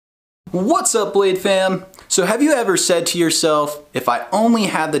What's up, Blade fam? So have you ever said to yourself, if I only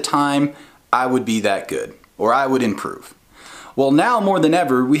had the time, I would be that good, or I would improve? Well, now more than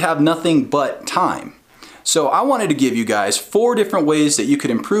ever, we have nothing but time. So I wanted to give you guys 4 different ways that you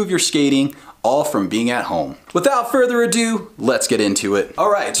could improve your skating, all from being at home. Without further ado, let's get into it.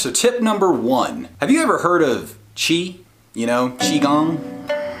 All right, so tip number 1. Have you ever heard of Qi? You know, Qigong?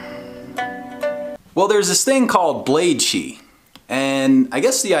 Well, there's this thing called Blade Qi. And I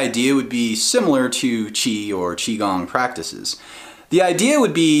guess the idea would be similar to Qi or Qigong practices. The idea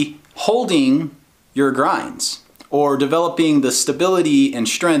would be holding your grinds or developing the stability and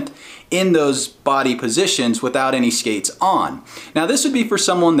strength in those body positions without any skates on. Now this would be for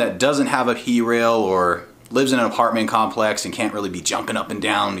someone that doesn't have a P-rail or lives in an apartment complex and can't really be jumping up and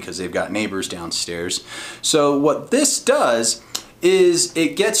down because they've got neighbors downstairs. So what this does is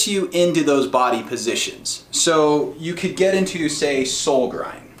it gets you into those body positions. So you could get into, say, soul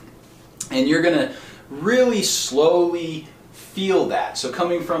grind, and you're gonna really slowly feel that. So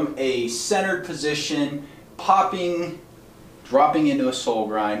coming from a centered position, popping, dropping into a soul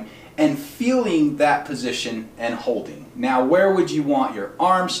grind, and feeling that position and holding. Now, where would you want your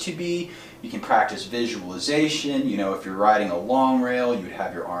arms to be? You can practice visualization. You know, if you're riding a long rail, you'd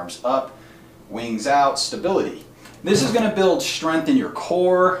have your arms up, wings out, stability. This is going to build strength in your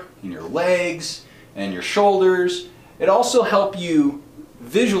core, in your legs, and your shoulders. It also helps you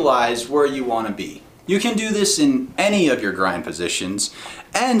visualize where you want to be. You can do this in any of your grind positions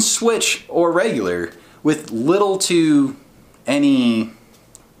and switch or regular with little to any,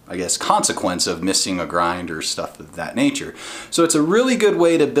 I guess, consequence of missing a grind or stuff of that nature. So it's a really good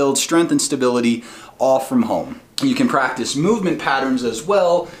way to build strength and stability all from home. You can practice movement patterns as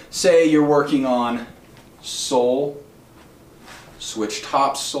well. Say you're working on soul, switch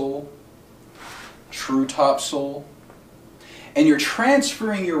top soul, true top soul, and you're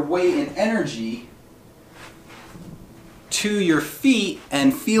transferring your weight and energy to your feet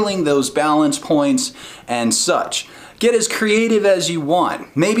and feeling those balance points and such. Get as creative as you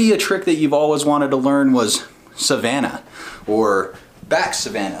want. Maybe a trick that you've always wanted to learn was Savannah or back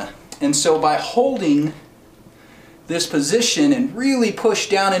Savannah. And so by holding this position and really push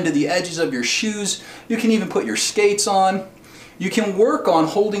down into the edges of your shoes, you can even put your skates on. You can work on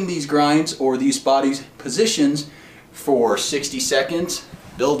holding these grinds or these body positions for 60 seconds,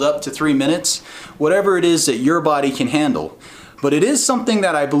 build up to 3 minutes, whatever it is that your body can handle. But it is something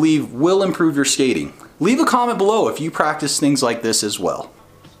that I believe will improve your skating. Leave a comment below if you practice things like this as well.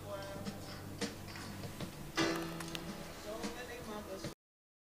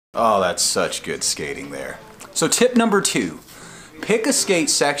 Oh, that's such good skating there. So tip number 2, pick a skate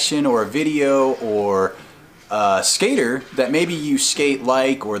section or a video or a skater that maybe you skate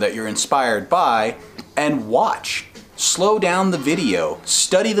like or that you're inspired by and watch. Slow down the video,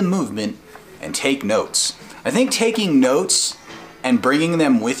 study the movement, and take notes. I think taking notes and bringing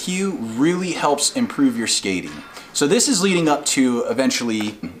them with you really helps improve your skating. So this is leading up to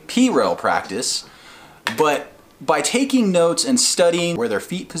eventually P-rail practice, but by taking notes and studying where their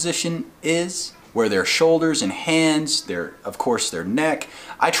feet position is, where their shoulders and hands, of course their neck,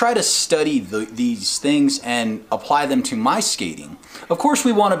 I try to study these things and apply them to my skating. Of course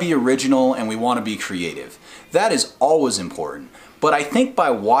we want to be original and we want to be creative. That is always important. But I think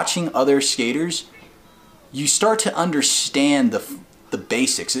by watching other skaters, you start to understand the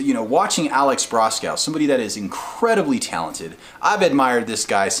basics. You know, watching Alex Broskow, somebody that is incredibly talented. I've admired this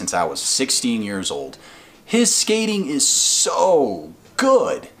guy since I was 16 years old. His skating is so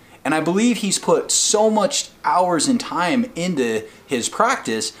good. And I believe he's put so much hours and time into his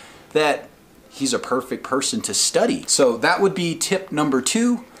practice that he's a perfect person to study. So that would be tip number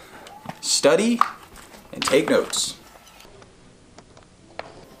 2, study and take notes.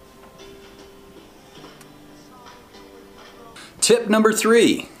 Tip number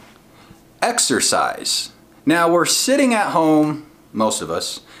 3, exercise. Now we're sitting at home, most of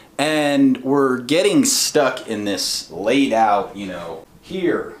us, and we're getting stuck in this laid out, you know,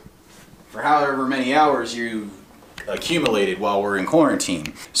 here for however many hours you accumulated while we're in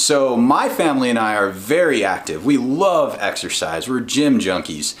quarantine. So my family and I are very active. We love exercise. We're gym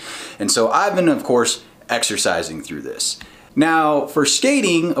junkies. And so I've been, of course, exercising through this. Now for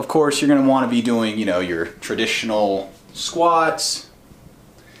skating, of course, you're gonna wanna be doing, you know, your traditional squats.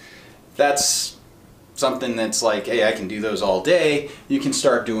 That's something that's like, hey, I can do those all day. You can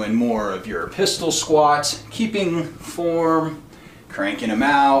start doing more of your pistol squats, keeping form, cranking them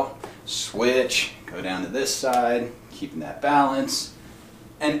out, switch, go down to this side, keeping that balance,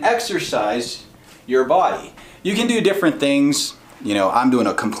 and exercise your body. You can do different things. You know, I'm doing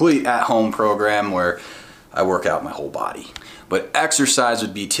a complete at-home program where I work out my whole body. But exercise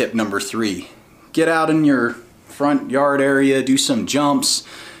would be tip number 3. Get out in your front yard area, do some jumps,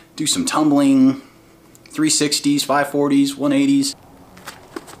 do some tumbling, 360s, 540s, 180s.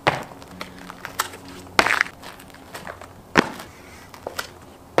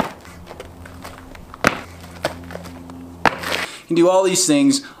 You can do all these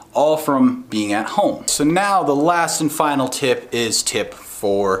things all from being at home. So now the last and final tip is tip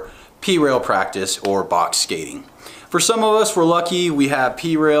 4, P-rail practice or box skating. For some of us, we're lucky we have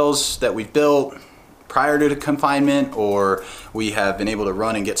P-rails that we've built prior to the confinement, or we have been able to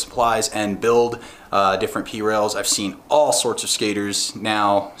run and get supplies and build different P-rails. I've seen all sorts of skaters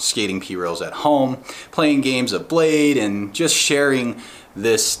now skating P-rails at home, playing games of Blade, and just sharing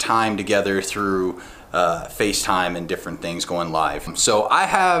this time together through FaceTime and different things going live. So I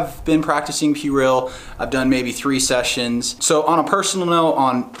have been practicing P-rail. I've done maybe 3 sessions. So on a personal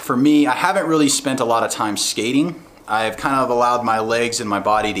note, for me, I haven't really spent a lot of time skating. I've kind of allowed my legs and my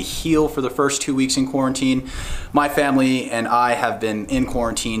body to heal for the first 2 weeks in quarantine. My family and I have been in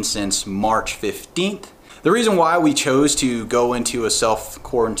quarantine since March 15th. The reason why we chose to go into a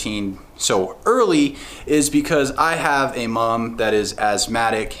self-quarantine so early is because I have a mom that is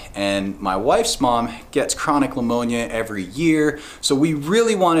asthmatic and my wife's mom gets chronic pneumonia every year. So we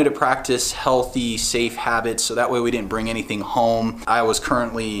really wanted to practice healthy, safe habits so that way we didn't bring anything home. I was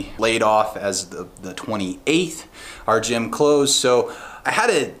currently laid off as the 28th. Our gym closed, so I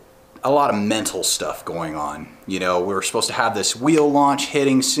had a lot of mental stuff going on. You know, we were supposed to have this wheel launch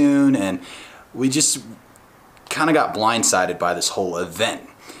hitting soon, and we just kind of got blindsided by this whole event.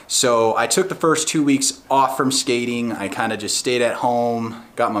 So I took the first 2 weeks off from skating. I kind of just stayed at home,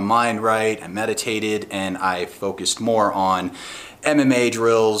 got my mind right, I meditated, and I focused more on MMA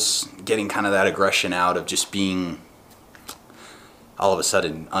drills, getting kind of that aggression out of just being all of a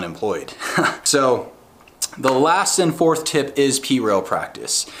sudden unemployed. So the last and 4th tip is P-rail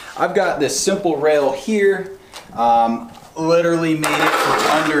practice. I've got this simple rail here, literally made it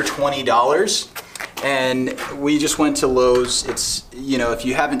for under $20. And we just went to Lowe's. It's, you know, if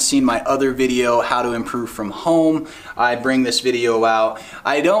you haven't seen my other video, how to improve from home, I bring this video out.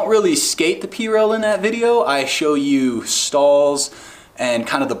 I don't really skate the P-rail in that video. I show you stalls and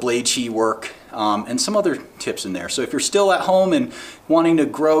kind of the blade chi work and some other tips in there. So if you're still at home and wanting to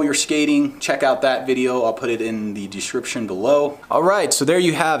grow your skating, check out that video. I'll put it in the description below. All right, so there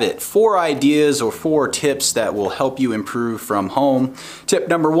you have it. 4 ideas or 4 tips that will help you improve from home. Tip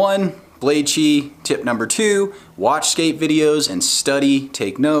number 1, Blade Chi. Tip number 2, watch skate videos and study,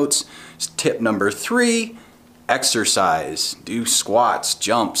 take notes. Tip number 3, exercise. Do squats,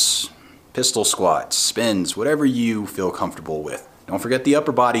 jumps, pistol squats, spins, whatever you feel comfortable with. Don't forget the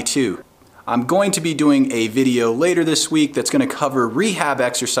upper body too. I'm going to be doing a video later this week that's going to cover rehab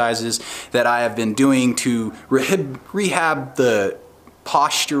exercises that I have been doing to rehab the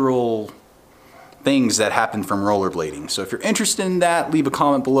postural things that happen from rollerblading. So if you're interested in that, leave a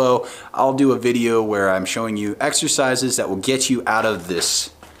comment below. I'll do a video where I'm showing you exercises that will get you out of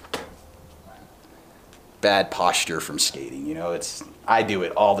this bad posture from skating. You know, I do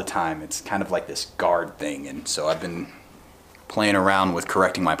it all the time. It's kind of like this guard thing, and so I've been playing around with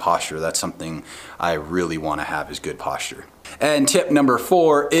correcting my posture. That's something I really want to have, is good posture. And tip number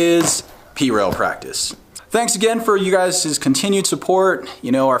 4 is P-rail practice. Thanks again for you guys' continued support.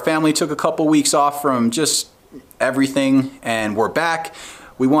 You know, our family took a couple weeks off from just everything, and we're back.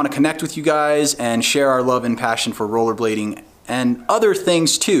 We want to connect with you guys and share our love and passion for rollerblading and other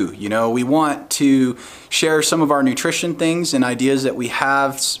things too. You know, we want to share some of our nutrition things and ideas that we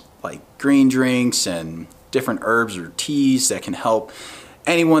have, like green drinks and different herbs or teas that can help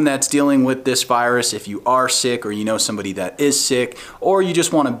anyone that's dealing with this virus. If you are sick, or you know somebody that is sick, or you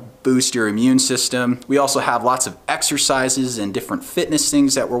just want to boost your immune system. We also have lots of exercises and different fitness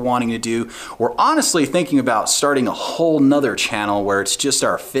things that we're wanting to do. We're honestly thinking about starting a whole nother channel where it's just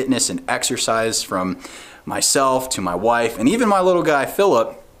our fitness and exercise, from myself to my wife and even my little guy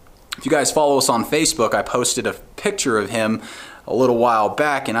Philip. If you guys follow us on Facebook, I posted a picture of him a little while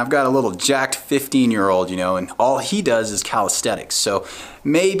back, and I've got a little jacked 15-year-old, you know, and all he does is calisthenics. So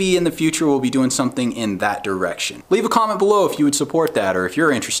maybe in the future we'll be doing something in that direction. Leave a comment below if you would support that, or if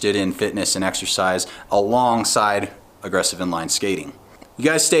you're interested in fitness and exercise alongside aggressive inline skating. You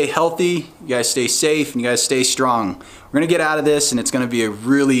guys stay healthy, you guys stay safe, and you guys stay strong. We're gonna get out of this, and it's gonna be a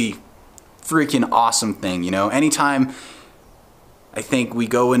really freaking awesome thing. You know, anytime I think we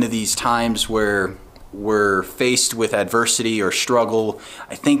go into these times where we're faced with adversity or struggle,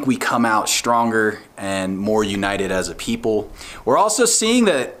 I think we come out stronger and more united as a people. We're also seeing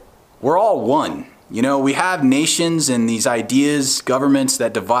that we're all one. You know, we have nations and these ideas, governments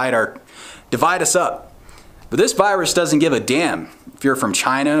that divide us up. But this virus doesn't give a damn if you're from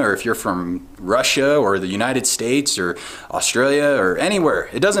China or if you're from Russia or the United States or Australia or anywhere.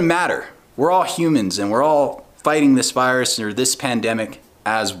 It doesn't matter. We're all humans and we're all fighting this virus or this pandemic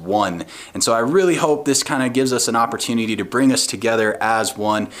as one. And so I really hope this kind of gives us an opportunity to bring us together as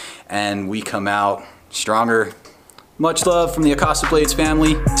one and we come out stronger. Much love from the Acosta Blades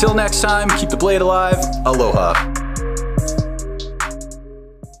family. Till next time, keep the blade alive. Aloha.